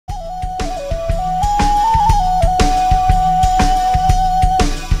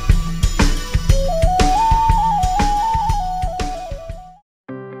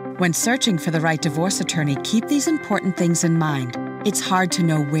When searching for the right divorce attorney, keep these important things in mind. It's hard to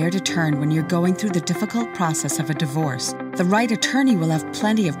know where to turn when you're going through the difficult process of a divorce. The right attorney will have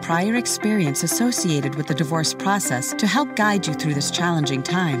plenty of prior experience associated with the divorce process to help guide you through this challenging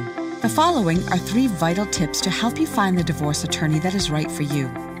time. The following are 3 vital tips to help you find the divorce attorney that is right for you.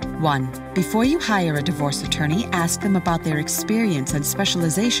 1. Before you hire a divorce attorney, ask them about their experience and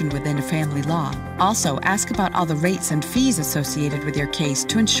specialization within family law. Also, ask about all the rates and fees associated with your case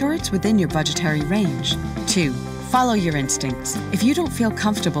to ensure it's within your budgetary range. 2. Follow your instincts. If you don't feel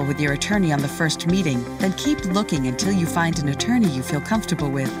comfortable with your attorney on the first meeting, then keep looking until you find an attorney you feel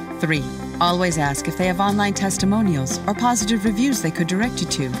comfortable with. 3. Always ask if they have online testimonials or positive reviews they could direct you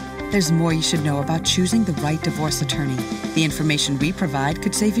to. There's more you should know about choosing the right divorce attorney. The information we provide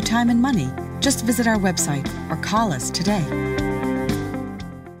could save you time and money. Just visit our website or call us today.